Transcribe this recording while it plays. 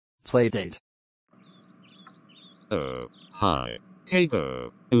Playdate. Oh, hi.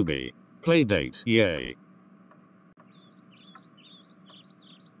 Kako, Oobi. Playdate, yay.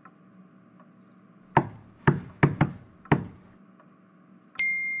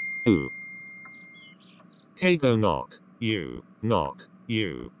 Ooh. Kako knock, you, knock,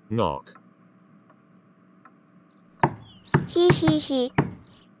 you, knock. Hee hee hee.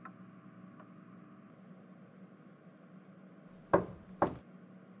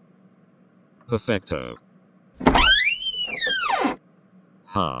 Perfecto.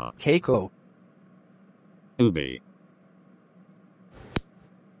 Ha. Kako. Oobi.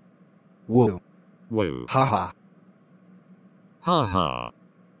 Woo. Woo. Haha. Ha ha.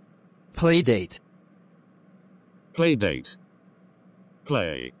 Playdate. Playdate.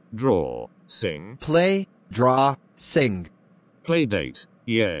 Play, draw, sing. Play, draw, sing. Playdate,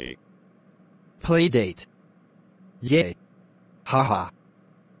 yay. Playdate. Yay. Haha.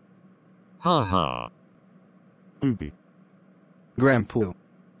 Ha ha. Oobi. Grandpoo.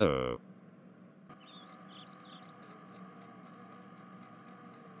 Oh.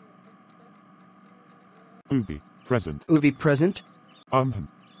 Oobi. Present. Oobi present.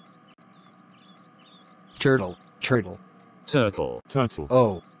 Turtle. Turtle. Turtle. Turtle.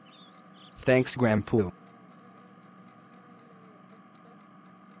 Oh. Thanks, Grandpoo.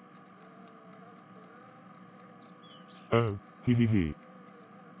 Oh, hee hee hee.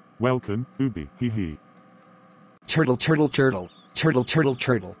 Welcome, Oobi, hee hee. Turtle, turtle, turtle. Turtle, turtle,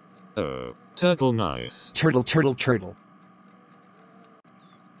 turtle. Oh. Turtle nice. Turtle, turtle, turtle.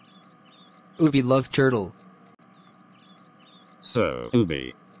 Oobi love turtle. So,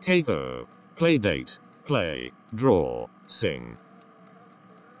 Oobi. Kako. Playdate. Play, draw, sing.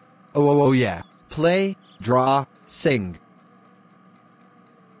 Oh, oh, oh, yeah. Play, draw, sing.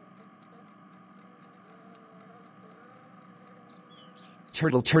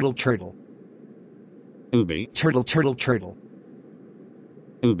 Turtle, turtle, turtle. Oobi. Turtle, turtle, turtle.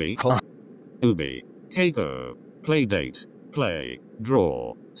 Oobi. Huh. Oobi. Kako. Playdate. Play,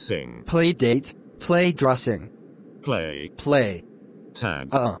 draw, sing. Playdate. Play, draw, sing. Play. Play.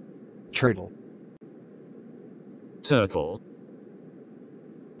 Tag. Turtle. Turtle.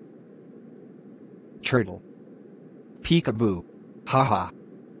 Turtle. Peekaboo. Haha.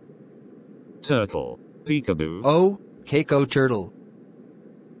 Turtle. Peekaboo. Oh, Kako turtle.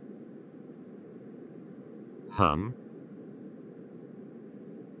 Hum.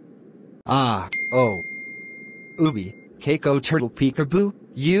 Ah, oh. Oobi, Kako turtle peekaboo,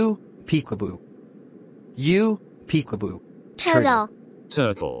 you, peekaboo. You, peekaboo. Turtle.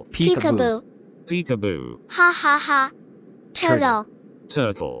 Turtle. Peekaboo. Peekaboo. Ha ha ha. Turtle.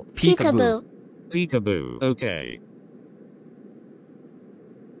 Turtle. Peekaboo. Peekaboo. Okay.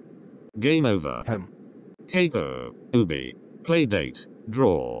 Game over. Kako. Oobi. Playdate.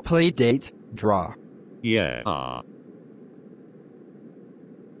 Draw. Playdate, draw. Yeah.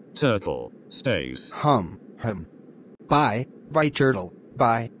 Turtle. Stays. Hum. Bye, bye turtle,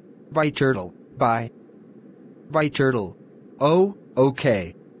 bye. Bye turtle, bye. Bye turtle. Oh,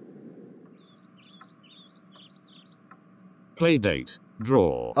 okay. Playdate.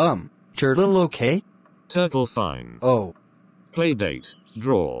 Draw. Turtle okay? Turtle fine. Oh, Playdate.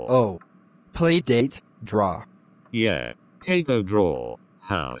 Draw. oh. Playdate, draw. Yeah. Kako draw.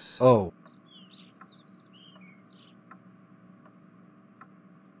 House. Oh.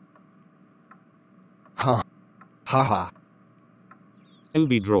 Huh. Haha.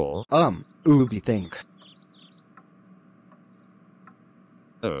 Oobi draw. Oobi think.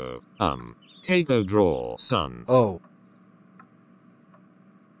 Oh. Kako draw. Sun. Oh.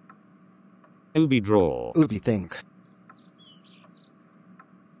 Oobi draw. Oobi think.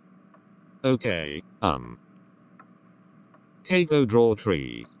 Okay. Kako draw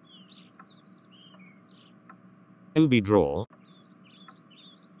tree. Oobi draw.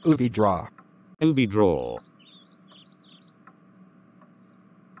 Oobi draw. Oobi draw.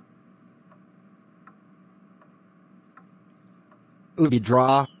 Oobi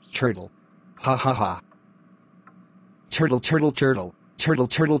draw, turtle. Ha ha ha. Turtle, turtle, turtle. Turtle,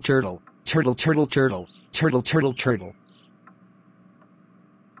 turtle, turtle. Turtle, turtle, turtle. Turtle, turtle, turtle.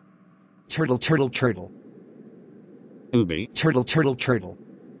 Turtle, turtle, turtle. Oobi. Turtle, turtle, turtle.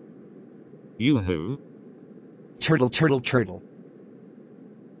 Yoo-hoo. Turtle, turtle, turtle.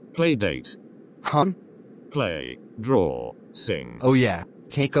 Playdate. Play. Draw. Sing. Oh yeah.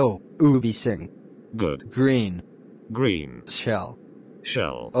 Kako, Oobi sing. Good. Green. Green. Shell.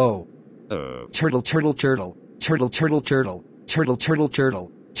 Shell. Oh. Oh. Turtle, turtle, turtle. Turtle, turtle, turtle. Turtle, turtle,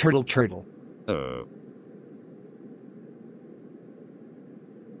 turtle. Turtle, turtle. Oh.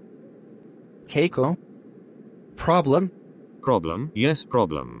 Kako? Problem? Problem. Yes,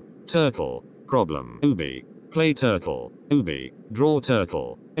 problem. turtle, problem. Oobi, play turtle. Oobi, draw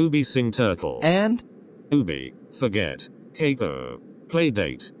turtle. Oobi, sing turtle. And Oobi, forget. Kako,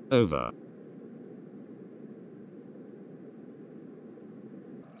 playdate, over.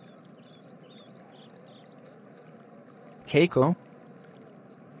 Kako.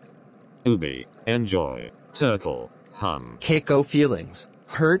 Oobi, enjoy. Turtle, hum. Kako feelings.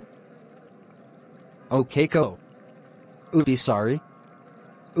 Hurt. Oh, Kako. Oobi sorry.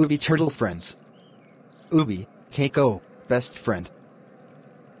 Oobi turtle friends. Oobi, Kako, best friend.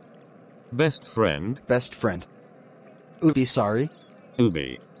 Best friend. Best friend. Oobi sorry.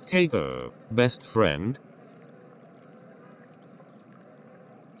 Oobi, Kako, best friend.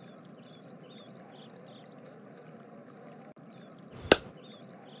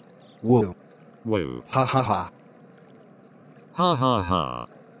 Woo. Woo, Ha ha ha. ha ha ha.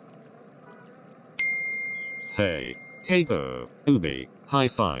 Hey, Kako, Oobi, high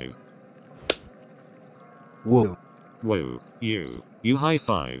five. Woo. Woo, you high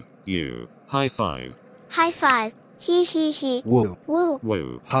five, you, high five. High five. He he. Woo. Woo.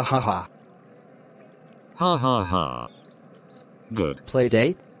 Woo, Ha ha ha. ha ha ha. Good,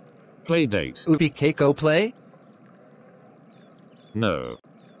 Playdate. playdate. Oobi Kako play. No.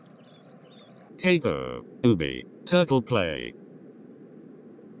 Kako, Oobi, turtle play.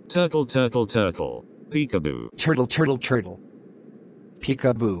 Turtle, turtle, turtle. Peekaboo. Turtle turtle turtle.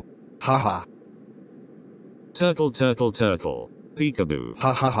 Peekaboo. Ha ha. Turtle, turtle, turtle. Peekaboo.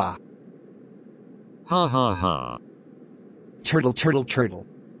 Ha ha ha. Ha ha ha. Turtle turtle turtle.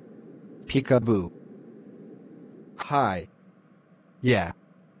 Peekaboo. Hi. Yeah.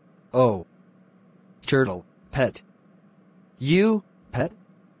 Oh. Turtle, pet. You, pet?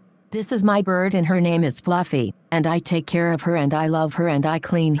 This is my bird and her name is Fluffy, and I take care of her and I love her and I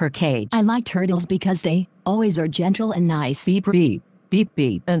clean her cage. I like turtles because they always are gentle and nice. Beep beep, beep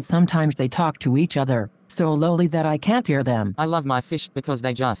beep, and sometimes they talk to each other, so lowly that I can't hear them. I love my fish because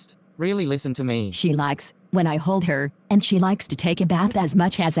they just really listen to me. She likes when I hold her, and she likes to take a bath as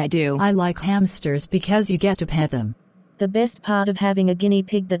much as I do. I like hamsters because you get to pet them. The best part of having a guinea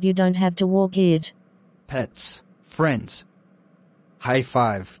pig that you don't have to walk it. Pets. Friends. High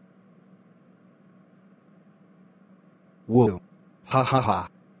five. Woo. Ha ha ha.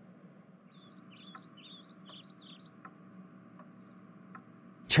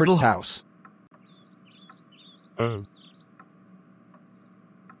 Turtle house. Oh.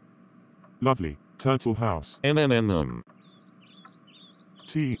 Lovely. Turtle house. MMMM.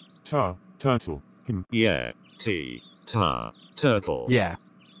 Ta, turtle. Him. Yeah. Ta. Turtle. Yeah.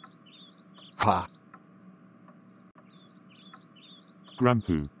 Ha.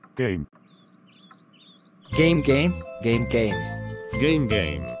 Grandpoo. Game. Game game. Game game.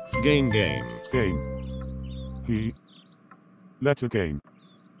 Game. Game. He. Letter game.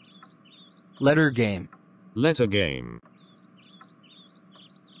 Letter game. Letter game.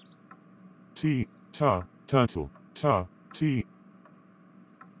 Ta, turtle. Ta, T.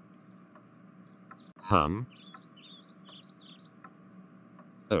 Hum.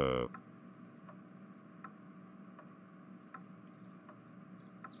 Oh.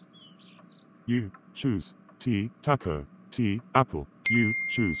 You, choose. T, taco. T, apple. You,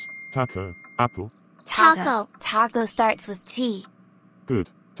 choose. Taco, apple. Taco. Taco starts with T. Good.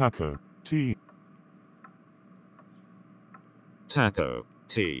 Taco. T. Taco.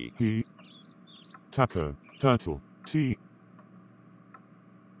 T. He. Taco. Turtle. T.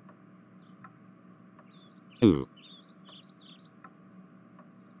 Ooh.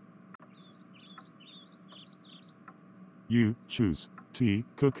 You, choose. T,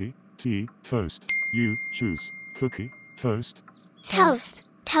 cookie. T, toast. You, choose. Cookie, toast. Toast.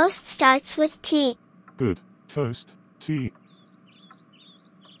 Toast starts with T. Good. Toast. T.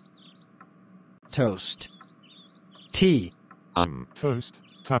 Toast. T. Toast.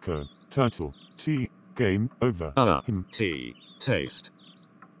 Taco. Turtle. T. Game over. Him. T. Taste.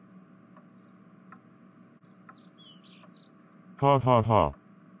 Ha ha ha.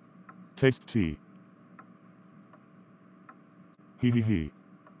 Taste tea. He.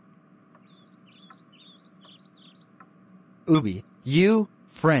 Oobi. You,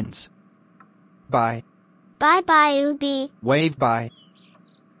 friends. Bye. Bye bye, Oobi. Wave bye.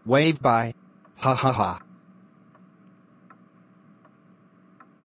 Wave bye. Ha ha ha.